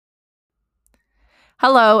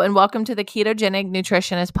Hello, and welcome to the Ketogenic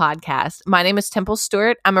Nutritionist Podcast. My name is Temple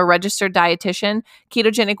Stewart. I'm a registered dietitian,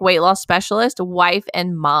 ketogenic weight loss specialist, wife,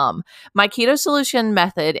 and mom. My keto solution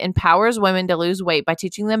method empowers women to lose weight by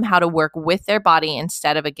teaching them how to work with their body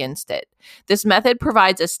instead of against it. This method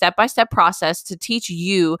provides a step-by-step process to teach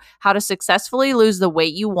you how to successfully lose the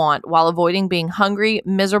weight you want while avoiding being hungry,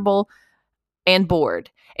 miserable, and bored.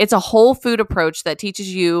 It's a whole food approach that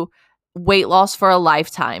teaches you weight loss for a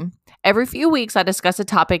lifetime. Every few weeks, I discuss a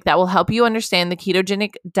topic that will help you understand the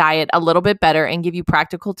ketogenic diet a little bit better and give you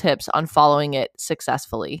practical tips on following it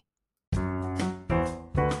successfully.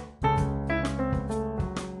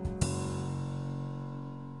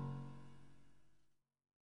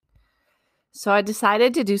 So I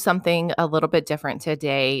decided to do something a little bit different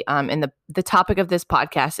today. And the topic of this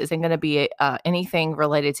podcast isn't going to be anything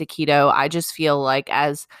related to keto. I just feel like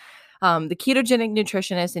as the ketogenic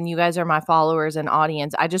nutritionist, and you guys are my followers and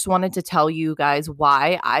audience, I just wanted to tell you guys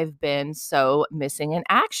why I've been so missing in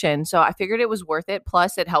action. So I figured it was worth it.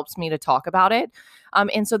 Plus, it helps me to talk about it.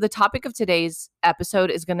 And so the topic of today's episode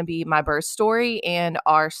is going to be my birth story and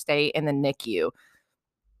our stay in the NICU.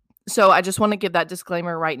 So I just want to give that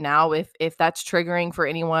disclaimer right now. If that's triggering for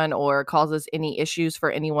anyone or causes any issues for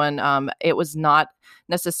anyone, it was not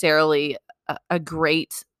necessarily a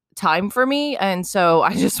great time for me. And so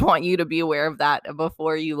I just want you to be aware of that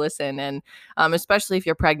before you listen. And especially if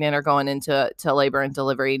you're pregnant or going into labor and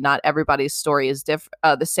delivery, not everybody's story is the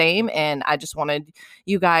same. And I just wanted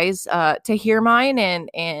you guys to hear mine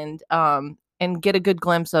and get a good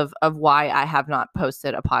glimpse of why I have not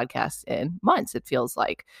posted a podcast in months, it feels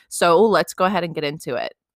like. So let's go ahead and get into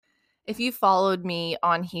it. If you followed me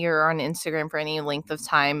on here or on Instagram for any length of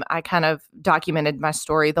time, I kind of documented my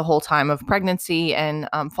story the whole time of pregnancy and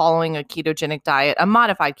following a ketogenic diet, a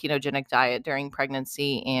modified ketogenic diet during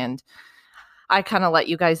pregnancy. And I kind of let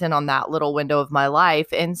you guys in on that little window of my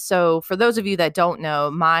life. And so for those of you that don't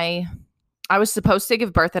know, I was supposed to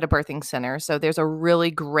give birth at a birthing center. So there's a really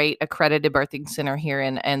great accredited birthing center here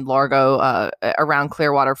in Largo, around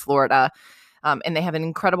Clearwater, Florida. And they have an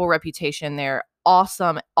incredible reputation. They're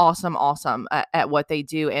awesome at what they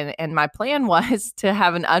do. And my plan was to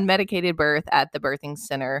have an unmedicated birth at the birthing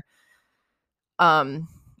center,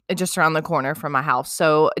 just around the corner from my house.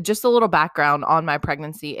 So just a little background on my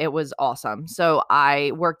pregnancy. It was awesome. So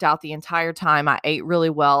I worked out the entire time. I ate really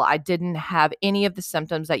well. I didn't have any of the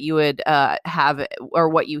symptoms that you would have or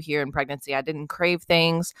what you hear in pregnancy. I didn't crave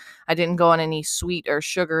things. I didn't go on any sweet or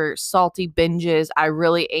sugar, salty binges. I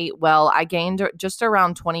really ate well. I gained just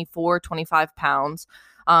around 24, 25 pounds.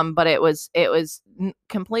 But it was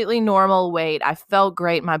completely normal weight. I felt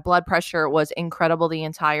great. My blood pressure was incredible the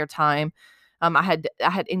entire time. I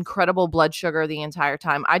had incredible blood sugar the entire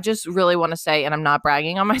time. I just really want to say, and I'm not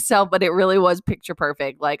bragging on myself, but it really was picture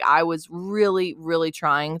perfect. Like I was really, really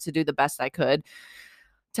trying to do the best I could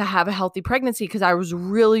to have a healthy pregnancy because I was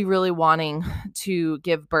really, really wanting to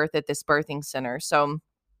give birth at this birthing center. So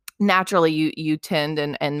naturally you tend,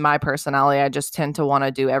 and my personality, I just tend to want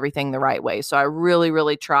to do everything the right way. So I really,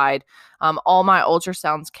 really tried. All my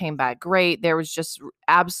ultrasounds came back great. There was just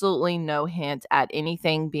absolutely no hint at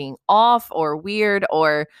anything being off or weird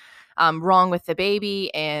or wrong with the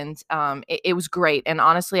baby. And it was great. And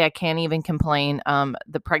honestly, I can't even complain.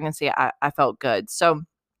 The pregnancy, I felt good. So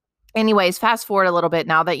anyways, fast forward a little bit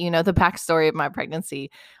now that you know the backstory of my pregnancy.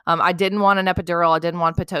 I didn't want an epidural. I didn't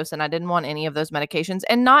want Pitocin. I didn't want any of those medications.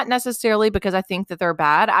 And not necessarily because I think that they're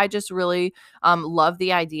bad. I just really love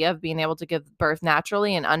the idea of being able to give birth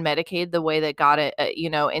naturally and unmedicated the way that God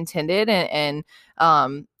intended. And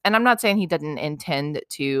I'm not saying he didn't intend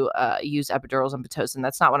to use epidurals and Pitocin.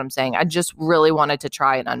 That's not what I'm saying. I just really wanted to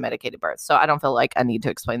try an unmedicated birth. So I don't feel like I need to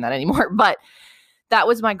explain that anymore. But that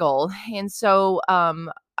was my goal. And so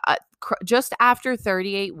just after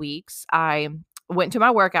 38 weeks, I went to my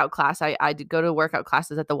workout class. I did go to workout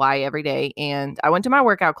classes at the Y every day. And I went to my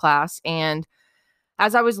workout class. And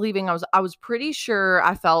as I was leaving, I was pretty sure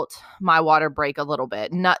I felt my water break a little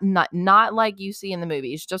bit. Not like you see in the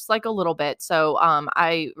movies, just like a little bit. So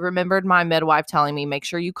I remembered my midwife telling me, make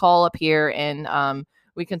sure you call up here and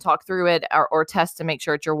we can talk through it or test to make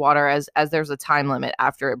sure it's your water as there's a time limit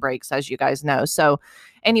after it breaks, as you guys know. So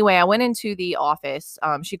anyway, I went into the office.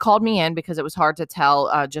 She called me in because it was hard to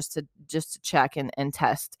tell just to check and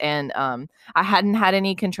test. And I hadn't had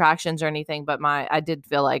any contractions or anything, but I did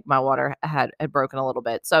feel like my water had broken a little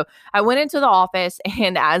bit. So I went into the office,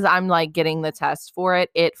 and as I'm like getting the test for it,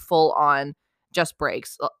 it full on just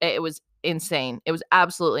breaks. It was insane. It was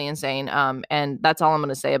absolutely insane. And that's all I'm going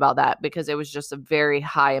to say about that because it was just a very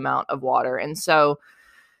high amount of water. And so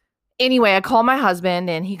anyway, I call my husband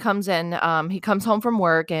and he comes in, he comes home from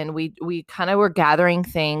work and we kind of were gathering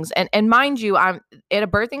things. And mind you, I'm at a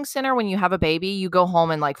birthing center. When you have a baby, you go home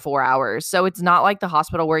in like 4 hours. So it's not like the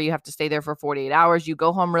hospital where you have to stay there for 48 hours. You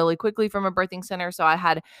go home really quickly from a birthing center. So I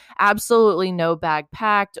had absolutely no bag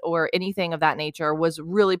packed or anything of that nature. Was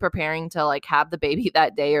really preparing to like have the baby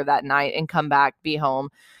that day or that night and come back, be home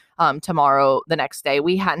tomorrow, the next day.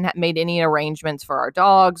 We hadn't made any arrangements for our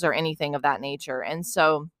dogs or anything of that nature. And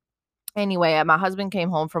so anyway, my husband came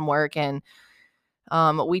home from work and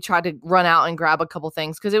we tried to run out and grab a couple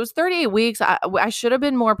things because it was 38 weeks. I should have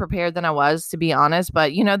been more prepared than I was, to be honest.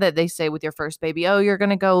 But you know that they say with your first baby, oh, you're going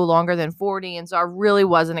to go longer than 40. And so I really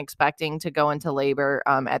wasn't expecting to go into labor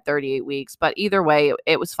at 38 weeks. But either way,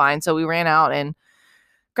 it was fine. So we ran out and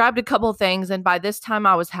grabbed a couple things. And by this time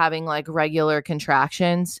I was having like regular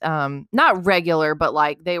contractions. Not regular, but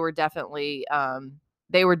like they were definitely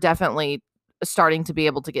starting to be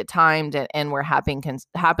able to get timed and were happening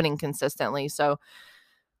consistently. So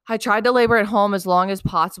I tried to labor at home as long as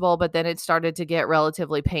possible, but then it started to get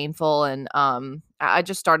relatively painful. And I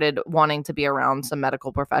just started wanting to be around some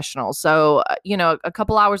medical professionals. So, a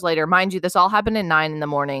couple hours later, mind you, this all happened at 9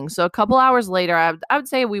 a.m. So a couple hours later, I would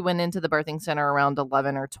say we went into the birthing center around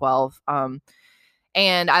 11 or 12.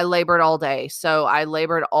 And I labored all day. So I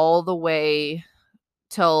labored all the way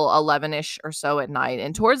till 11ish or so at night.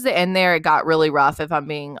 And towards the end there, it got really rough. If I'm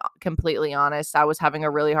being completely honest, I was having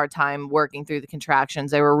a really hard time working through the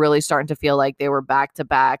contractions. They were really starting to feel like they were back to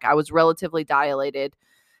back. I was relatively dilated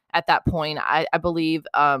at that point. I believe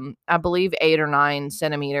 8 or 9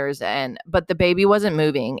 centimeters, but the baby wasn't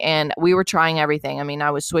moving and we were trying everything. I mean,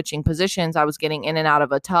 I was switching positions. I was getting in and out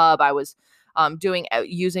of a tub. I was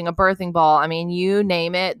using a birthing ball. I mean, you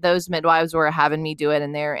name it, those midwives were having me do it,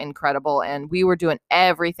 and they're incredible. And we were doing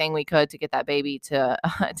everything we could to get that baby to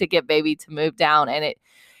to get baby to move down, and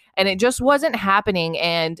it just wasn't happening.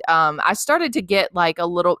 And I started to get like a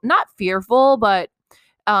little, not fearful, but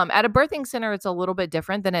at a birthing center, it's a little bit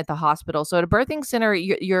different than at the hospital. So at a birthing center,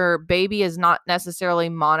 your baby is not necessarily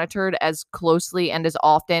monitored as closely and as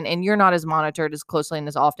often, and you're not as monitored as closely and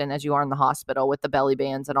as often as you are in the hospital with the belly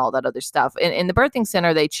bands and all that other stuff. In the birthing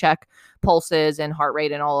center, they check pulses and heart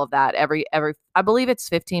rate and all of that every, I believe it's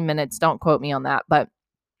 15 minutes. Don't quote me on that, but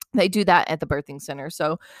they do that at the birthing center.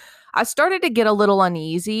 So I started to get a little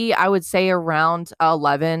uneasy, I would say around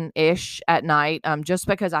 11-ish at night, just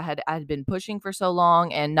because I had been pushing for so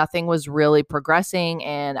long and nothing was really progressing.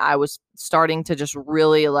 And I was starting to just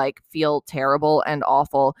really like feel terrible and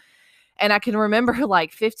awful. And I can remember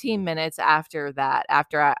like 15 minutes after that,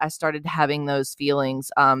 after I started having those feelings,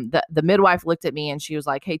 the midwife looked at me and she was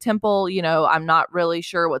like, "Hey, Temple, I'm not really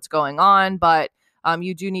sure what's going on, but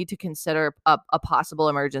you do need to consider a possible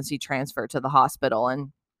emergency transfer to the hospital."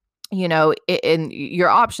 And and your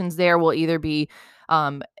options there will either be,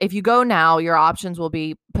 if you go now, your options will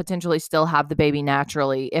be potentially still have the baby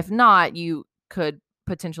naturally. If not, you could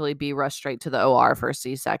potentially be rushed straight to the OR for a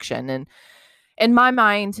C-section. And in my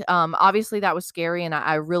mind, obviously that was scary, and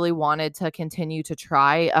I really wanted to continue to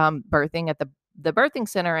try birthing at the birthing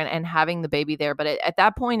center and having the baby there. But at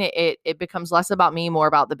that point, it becomes less about me, more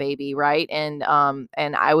about the baby, right? And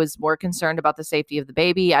I was more concerned about the safety of the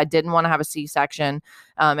baby. I didn't want to have a C-section,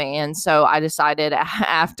 and so I decided,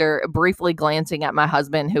 after briefly glancing at my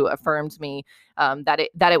husband, who affirmed me, that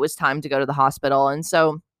it was time to go to the hospital. And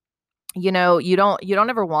so, you don't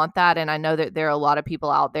ever want that. And I know that there are a lot of people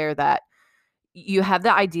out there that you have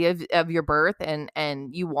the idea of your birth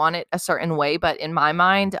and you want it a certain way. But in my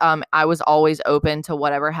mind, I was always open to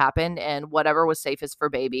whatever happened and whatever was safest for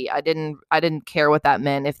baby. I didn't care what that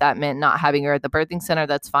meant. If that meant not having her at the birthing center,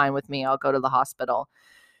 that's fine with me. I'll go to the hospital.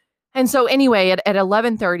 And so anyway, at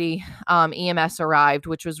 11:30, EMS arrived,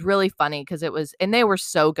 which was really funny because and they were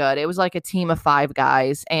so good. It was like a team of 5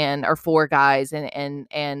 guys or 4 guys,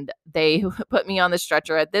 and they put me on the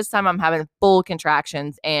stretcher. At this time, I'm having full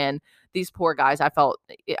contractions, and these poor guys,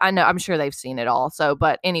 I'm sure they've seen it all. So,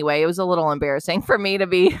 but anyway, it was a little embarrassing for me to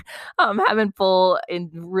be having full and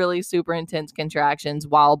really super intense contractions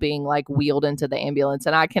while being like wheeled into the ambulance.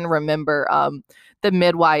 And I can remember the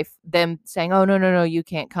midwife, them saying, "Oh, no, no, no, you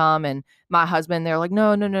can't come." And my husband, they're like,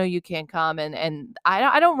 "No, no, no, you can't come." And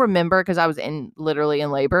I don't remember because I was literally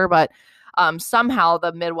in labor, but somehow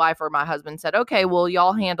the midwife or my husband said, "Okay, well,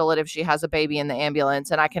 y'all handle it if she has a baby in the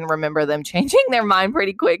ambulance." And I can remember them changing their mind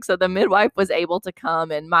pretty quick. So the midwife was able to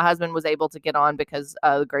come and my husband was able to get on because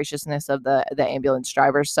of the graciousness of the ambulance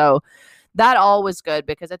driver. So that all was good,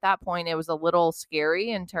 because at that point it was a little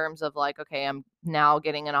scary in terms of like, okay, I'm now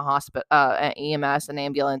getting in a hospital, an EMS, an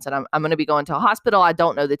ambulance, and I'm going to be going to a hospital. I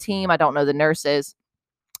don't know the team. I don't know the nurses.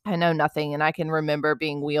 I know nothing. And I can remember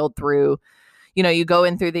being wheeled through, you go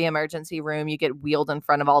in through the emergency room, you get wheeled in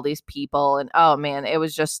front of all these people. And oh man, it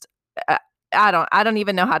was just, uh, I don't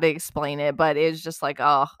even know how to explain it, but it's just like,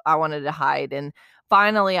 oh, I wanted to hide. And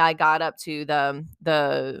finally I got up to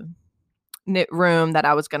the room that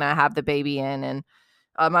I was going to have the baby in. And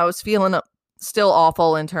I was feeling still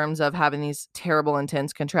awful in terms of having these terrible,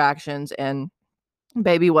 intense contractions, and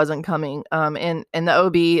baby wasn't coming. And the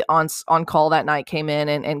OB on call that night came in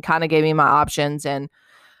and kind of gave me my options and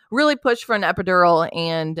really pushed for an epidural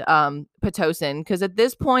and Pitocin, because at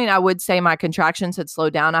this point I would say my contractions had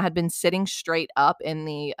slowed down. I had been sitting straight up in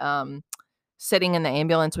the sitting in the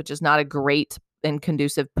ambulance, which is not a great and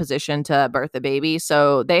conducive position to birth a baby.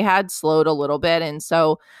 So they had slowed a little bit. And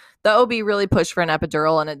so the OB really pushed for an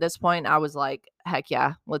epidural. And at this point I was like, heck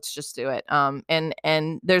yeah, let's just do it.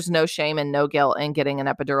 And there's no shame and no guilt in getting an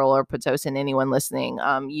epidural or Pitocin. Anyone listening,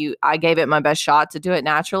 I gave it my best shot to do it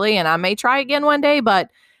naturally, and I may try again one day,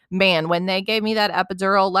 but man, when they gave me that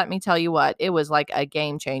epidural, let me tell you what, it was like a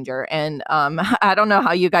game changer. And I don't know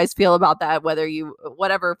how you guys feel about that,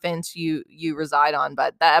 whatever fence you reside on,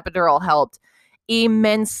 but the epidural helped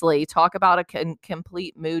immensely. Talk about a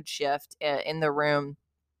complete mood shift in the room.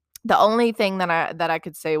 The only thing that I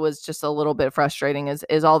could say was just a little bit frustrating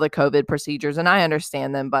is all the COVID procedures, and I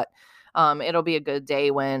understand them, but it'll be a good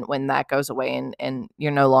day when that goes away and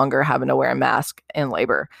you're no longer having to wear a mask in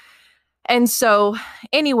labor. And so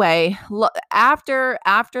anyway, after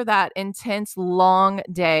that intense long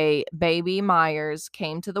day, baby Myers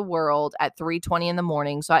came to the world at 3:20 in the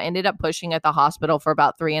morning. So I ended up pushing at the hospital for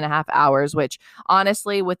about 3.5 hours, which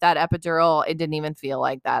honestly, with that epidural, it didn't even feel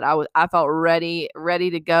like that. I felt ready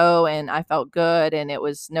to go, and I felt good, and it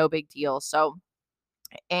was no big deal.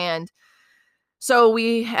 And so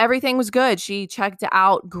everything was good. She checked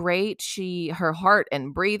out great. Her heart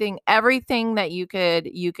and breathing, everything that you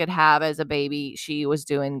could have as a baby, she was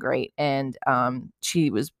doing great. And she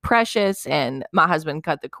was precious, and my husband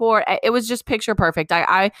cut the cord. It was just picture perfect.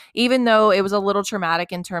 I even though it was a little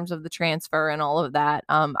traumatic in terms of the transfer and all of that,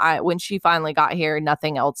 when she finally got here,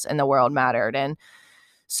 nothing else in the world mattered. And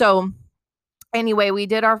so anyway, we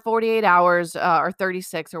did our 48 hours or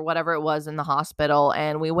 36 or whatever it was in the hospital,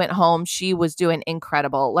 and we went home. She was doing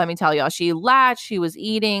incredible. Let me tell y'all, she latched, she was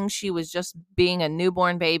eating, she was just being a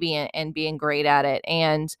newborn baby and being great at it.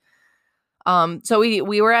 And so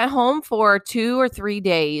we were at home for 2 or 3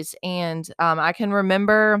 days, and I can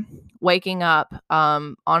remember waking up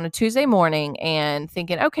on a Tuesday morning and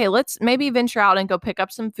thinking, okay, let's maybe venture out and go pick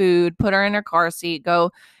up some food, put her in her car seat, go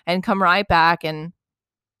and come right back and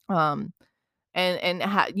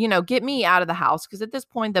get me out of the house, because at this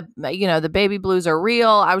point the baby blues are real.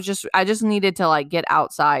 I just needed to like get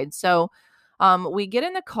outside. So we get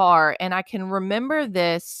in the car, and I can remember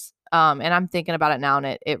this, and I'm thinking about it now,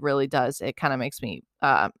 and it really does, it kind of makes me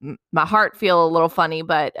my heart feel a little funny,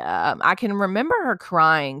 but I can remember her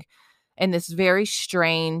crying in this very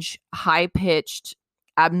strange, high-pitched,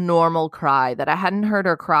 abnormal cry that I hadn't heard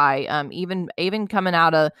her cry even coming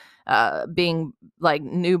out of being like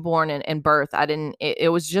newborn and birth.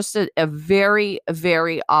 It was just a very,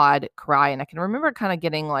 very odd cry. And I can remember kind of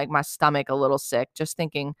getting like my stomach a little sick, just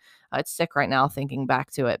thinking it's sick right now thinking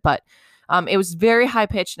back to it. But it was very high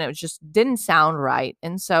pitched, and it just didn't sound right.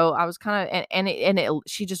 And so I was kind of,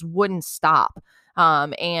 she just wouldn't stop.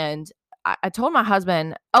 And I told my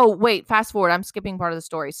husband, oh, wait, fast forward. I'm skipping part of the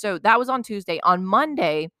story. So that was on Tuesday. On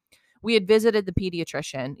Monday, we had visited the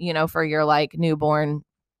pediatrician, for your like newborn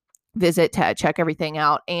visit to check everything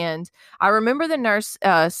out. And I remember the nurse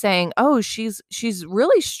saying, oh, she's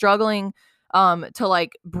really struggling to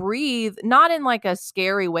like breathe, not in like a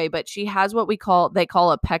scary way, but she has what they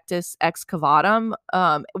call a pectus excavatum,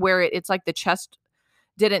 where it's like the chest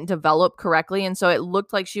didn't develop correctly. And so it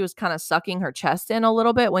looked like she was kind of sucking her chest in a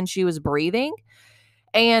little bit when she was breathing.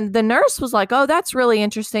 And the nurse was like, oh, that's really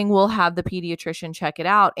interesting. We'll have the pediatrician check it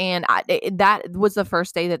out. And that was the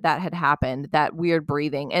first day that had happened, that weird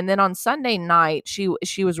breathing. And then on Sunday night, she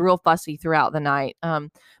was real fussy throughout the night.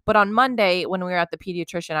 But on Monday, when we were at the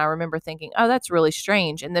pediatrician, I remember thinking, oh, that's really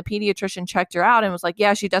strange. And the pediatrician checked her out and was like,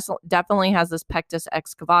 yeah, she definitely has this pectus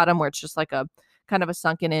excavatum, where it's just like a kind of a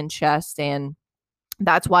sunken in chest. And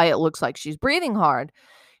that's why it looks like she's breathing hard.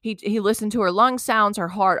 He listened to her lung sounds, her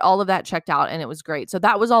heart, all of that checked out, and it was great. So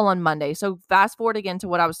that was all on Monday. So fast forward again to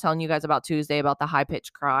what I was telling you guys about Tuesday, about the high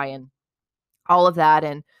pitched cry and all of that.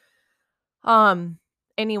 And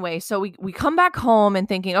anyway, so we come back home and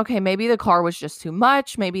thinking, okay, maybe the car was just too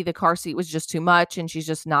much. Maybe the car seat was just too much, and she's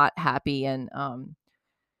just not happy. And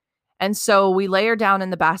And so we lay her down in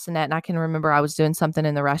the bassinet, and I can remember I was doing something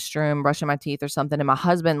in the restroom, brushing my teeth or something, and my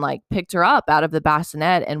husband like picked her up out of the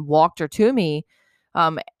bassinet and walked her to me.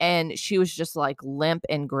 And she was just like limp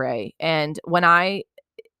and gray. And when I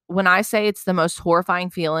say it's the most horrifying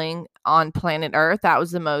feeling on planet Earth, that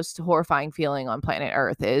was the most horrifying feeling on planet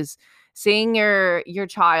Earth, is seeing your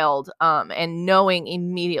child and knowing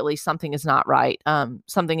immediately something is not right.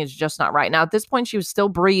 Something is just not right. Now at this point she was still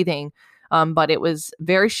breathing, but it was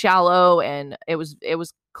very shallow, and it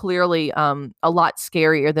was clearly a lot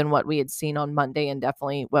scarier than what we had seen on Monday, and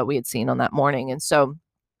definitely what we had seen on that morning. And so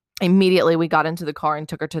immediately we got into the car and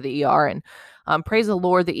took her to the ER. And praise the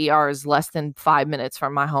Lord, the ER is less than 5 minutes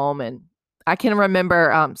from my home. And I can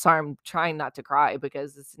remember, sorry, I'm trying not to cry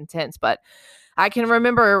because it's intense, but I can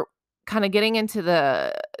remember kind of getting into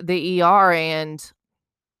the ER, and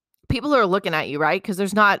people are looking at you, right? Because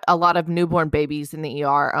there's not a lot of newborn babies in the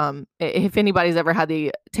ER. If anybody's ever had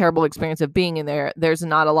the terrible experience of being in there, there's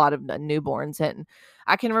not a lot of newborns. And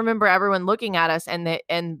I can remember everyone looking at us, and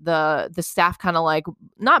the staff kind of like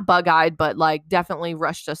not bug eyed, but like definitely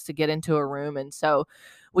rushed us to get into a room. And so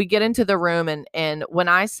we get into the room, and when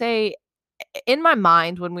I say, in my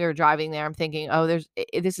mind when we were driving there, I'm thinking, oh,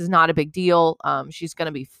 this is not a big deal. She's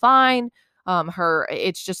gonna be fine.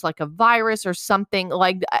 It's just like a virus or something.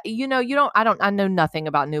 Like, I know nothing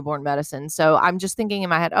about newborn medicine, so I'm just thinking in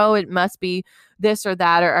my head, oh, it must be this or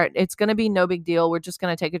that, or it's gonna be no big deal. We're just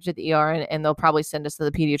gonna take her to the ER, and they'll probably send us to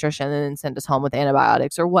the pediatrician and then send us home with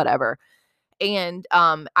antibiotics or whatever. And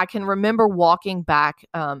I can remember walking back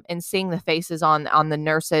and seeing the faces on the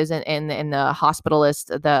nurses and the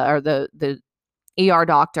hospitalist, the ER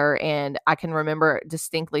doctor, and I can remember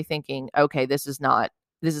distinctly thinking, okay, this is not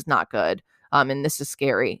good, and this is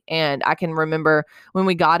scary. And I can remember when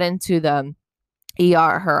we got into the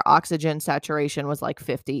ER, her oxygen saturation was like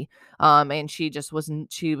 50. And she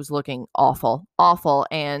was looking awful, awful.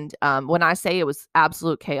 And when I say it was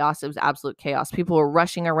absolute chaos, it was absolute chaos. People were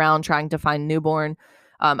rushing around trying to find newborn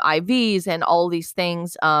IVs and all these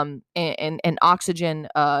things, and oxygen,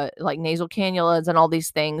 like nasal cannulas and all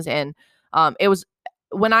these things. And it was,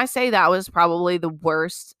 when I say that was probably the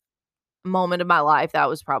worst moment of my life, that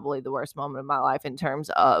was probably the worst moment of my life in terms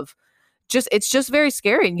of it's just very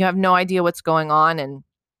scary, and you have no idea what's going on. And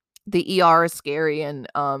the ER is scary. And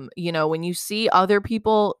when you see other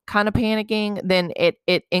people kind of panicking, then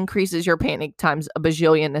it increases your panic times a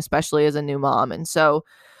bajillion, especially as a new mom. And so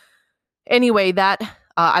anyway, that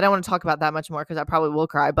I don't want to talk about that much more because I probably will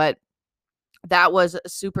cry, but that was a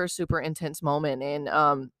super, super intense moment. And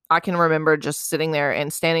I can remember just sitting there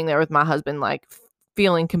and standing there with my husband, like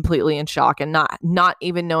feeling completely in shock and not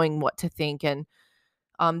even knowing what to think. And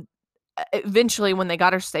um eventually when they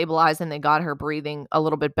got her stabilized and they got her breathing a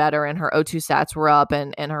little bit better and her O2 sats were up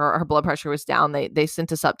and her blood pressure was down, they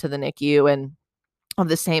sent us up to the NICU and of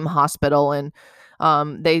the same hospital. And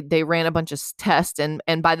they ran a bunch of tests, and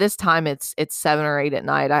by this time it's 7 or 8 at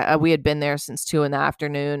night. We had been there since 2 in the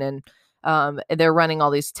afternoon, and they're running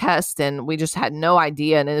all these tests, and we just had no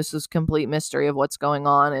idea. And this was complete mystery of what's going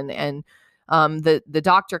on. And the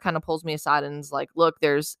doctor kind of pulls me aside and is like, look,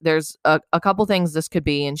 there's a couple things this could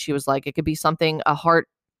be. And she was like, it could be something, a heart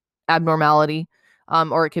abnormality,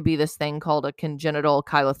 or it could be this thing called a congenital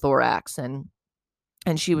chylothorax.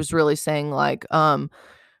 And she was really saying like,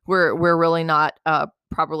 we're really not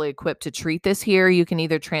properly equipped to treat this here. You can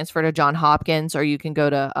either transfer to John Hopkins, or you can go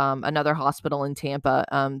to another hospital in Tampa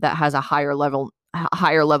that has a higher level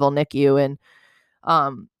NICU. And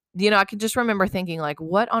I can just remember thinking like,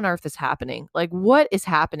 what on earth is happening? Like, what is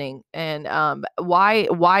happening? And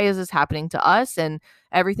why is this happening to us? And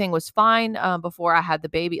everything was fine before I had the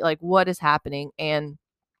baby. Like, what is happening? And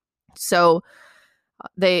so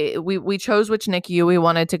we chose which NICU we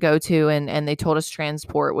wanted to go to, and they told us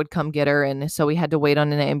transport would come get her. And so we had to wait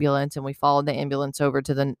on an ambulance, and we followed the ambulance over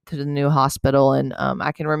to the new hospital. And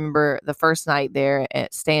I can remember the first night there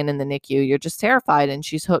staying in the NICU, you're just terrified. And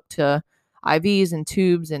she's hooked to IVs and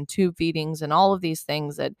tubes and tube feedings and all of these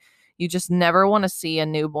things that you just never want to see a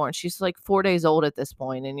newborn. She's like 4 days old at this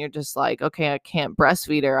point, and you're just like, okay, I can't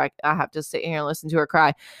breastfeed her. I have to sit here and listen to her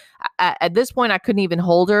cry. At this point, I couldn't even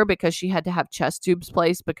hold her because she had to have chest tubes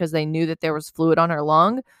placed because they knew that there was fluid on her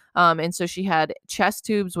lung. And so she had chest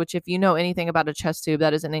tubes, which if you know anything about a chest tube,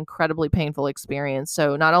 that is an incredibly painful experience.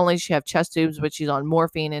 So not only does she have chest tubes, but she's on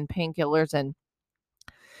morphine and painkillers, and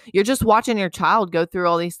you're just watching your child go through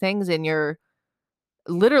all these things, and you're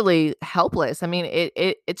literally helpless. I mean,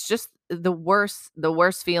 it's just the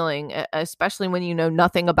worst feeling, especially when you know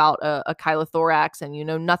nothing about a chylothorax, and you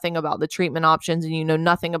know nothing about the treatment options, and you know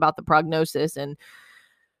nothing about the prognosis. And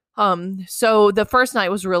So the first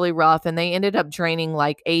night was really rough, and they ended up draining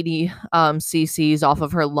like 80 cc's off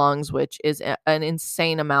of her lungs, which is an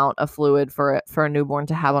insane amount of fluid for a newborn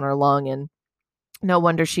to have on her lung, and no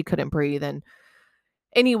wonder she couldn't breathe. And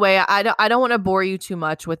anyway, I don't want to bore you too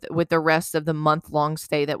much with the rest of the month-long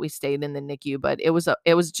stay that we stayed in the NICU, but it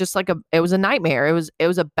was just like it was a nightmare. It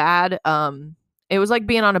was a bad it was like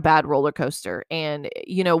being on a bad roller coaster. And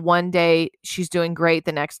one day she's doing great,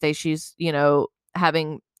 the next day she's,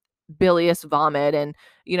 having bilious vomit, and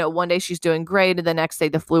one day she's doing great and the next day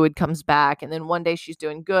the fluid comes back, and then one day she's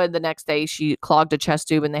doing good, the next day she clogged a chest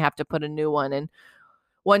tube and they have to put a new one, and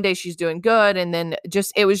one day she's doing good, and then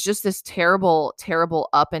it was just this terrible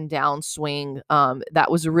up and down swing, that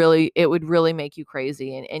was really, it would really make you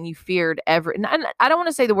crazy, and you feared and I don't want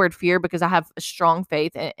to say the word fear, because I have a strong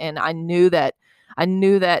faith, and I knew that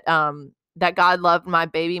God loved my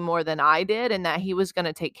baby more than I did, and that he was going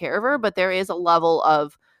to take care of her. But there is a level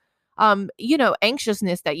of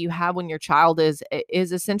anxiousness that you have when your child is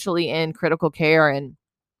essentially in critical care. And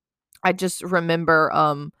I just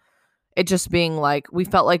remember it just being like, we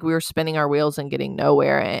felt like we were spinning our wheels and getting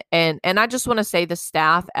nowhere. And I just want to say, the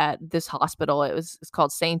staff at this hospital, it's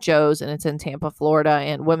called St. Joe's, and it's in Tampa, Florida,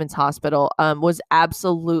 and Women's Hospital, was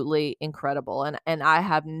absolutely incredible. And I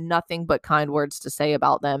have nothing but kind words to say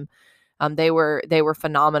about them. They were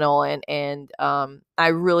phenomenal, and I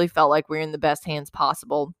really felt like we were in the best hands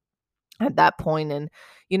possible at that point. And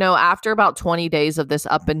after about 20 days of this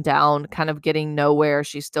up and down, kind of getting nowhere,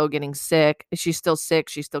 she's still getting sick, she still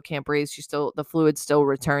can't breathe, the fluid's still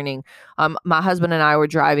returning. My husband and I were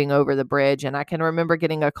driving over the bridge, and I can remember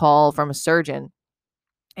getting a call from a surgeon,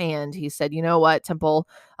 and he said, "You know what, Temple,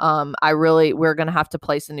 we're going to have to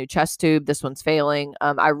place a new chest tube. This one's failing.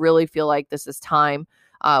 I really feel like this is time.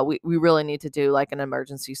 We really need to do like an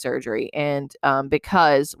emergency surgery." And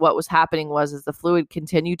because what was happening is the fluid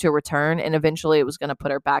continued to return, and eventually it was going to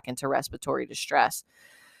put her back into respiratory distress.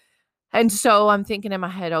 And so I'm thinking in my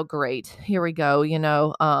head, oh great, here we go.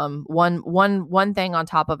 One thing on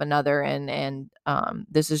top of another, and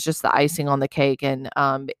this is just the icing on the cake. And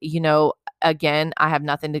again, I have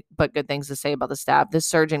nothing but good things to say about the staff. This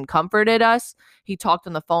surgeon comforted us. He talked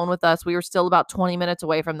on the phone with us. We were still about 20 minutes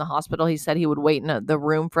away from the hospital. He said he would wait in the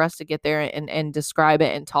room for us to get there and describe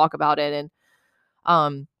it and talk about it. And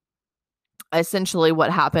um essentially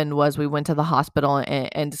what happened was we went to the hospital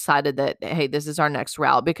and decided that, hey, this is our next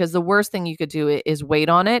route, because the worst thing you could do is wait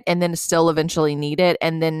on it and then still eventually need it.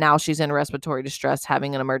 And then now she's in respiratory distress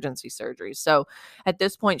having an emergency surgery. So at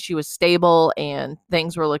this point she was stable and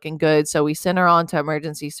things were looking good. So we sent her on to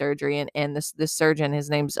emergency surgery, and this surgeon, his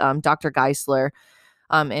name's Dr. Geisler.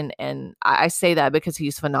 And I say that because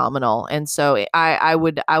he's phenomenal. And so I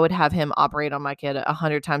would have him operate on my kid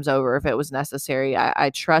 100 times over if it was necessary.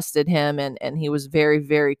 I trusted him, and he was very,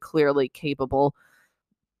 very clearly capable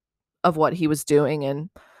of what he was doing. And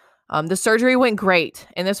the surgery went great.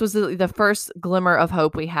 And this was the first glimmer of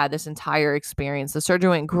hope we had this entire experience. The surgery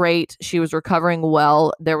went great. She was recovering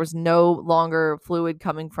well. There was no longer fluid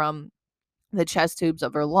coming from the chest tubes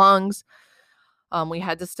of her lungs. We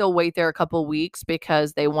had to still wait there a couple weeks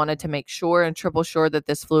because they wanted to make sure and triple sure that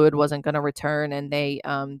this fluid wasn't going to return. And they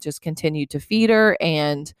just continued to feed her,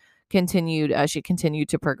 and she continued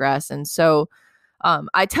to progress. And so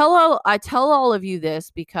I tell all of you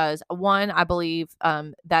this because, one, I believe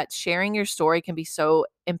that sharing your story can be so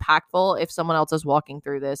impactful if someone else is walking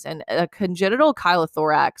through this. And a congenital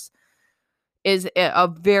chylothorax is a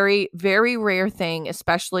very, very rare thing,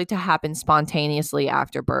 especially to happen spontaneously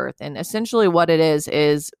after birth. And essentially what it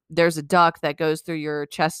is there's a duct that goes through your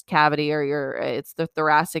chest cavity, or it's the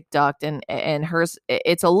thoracic duct, and hers,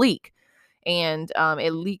 it's a leak. And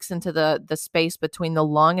it leaks into the space between the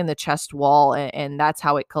lung and the chest wall, and that's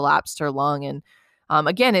how it collapsed her lung. And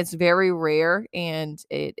again, it's very rare, and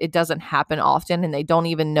it doesn't happen often, and they don't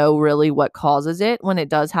even know really what causes it when it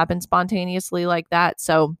does happen spontaneously like that.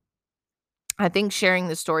 So I think sharing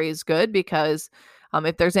the story is good, because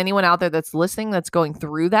if there's anyone out there that's listening that's going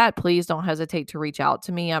through that, please don't hesitate to reach out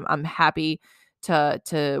to me. I'm happy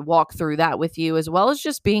to walk through that with you, as well as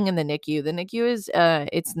just being in the NICU. The NICU is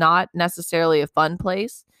it's not necessarily a fun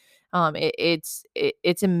place. It's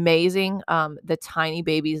amazing, the tiny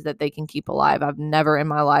babies that they can keep alive. I've never in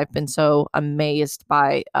my life been so amazed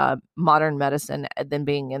by modern medicine than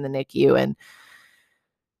being in the NICU. And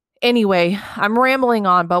anyway, I'm rambling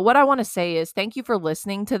on, but what I want to say is thank you for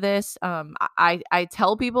listening to this. I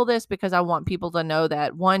tell people this because I want people to know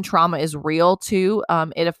that, one, trauma is real. Two,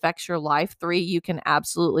 it affects your life. Three, you can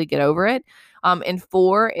absolutely get over it. And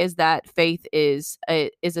four is that faith is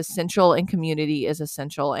essential, and community is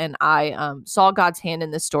essential. And I saw God's hand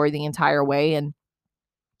in this story the entire way. And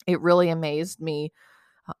it really amazed me,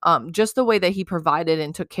 just the way that he provided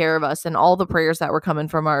and took care of us, and all the prayers that were coming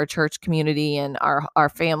from our church community and our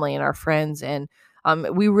family and our friends. And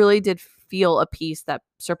we really did feel a peace that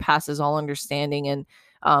surpasses all understanding. And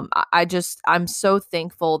I'm so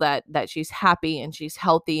thankful that she's happy and she's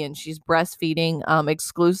healthy and she's breastfeeding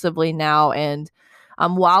exclusively now. And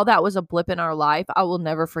while that was a blip in our life, I will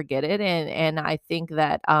never forget it. And I think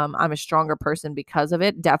that I'm a stronger person because of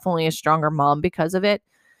it, definitely a stronger mom because of it.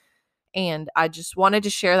 And I just wanted to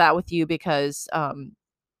share that with you because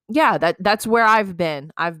yeah, that's where I've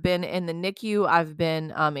been. I've been in the NICU, I've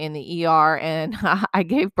been in the ER, and I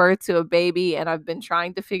gave birth to a baby, and I've been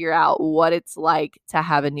trying to figure out what it's like to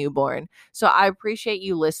have a newborn. So I appreciate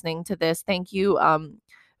you listening to this. Thank you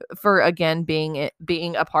for again being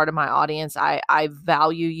a part of my audience. I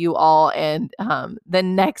value you all. And the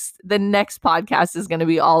next podcast is going to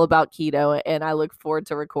be all about keto, and I look forward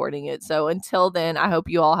to recording it. So until then, I hope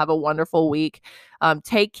you all have a wonderful week.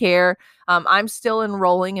 Take care. I'm still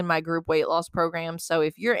enrolling in my group weight loss program, so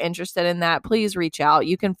if you're interested in that, please reach out.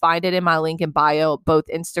 You can find it in my link in bio, both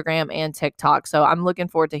Instagram and TikTok. So I'm looking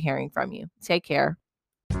forward to hearing from you. Take care.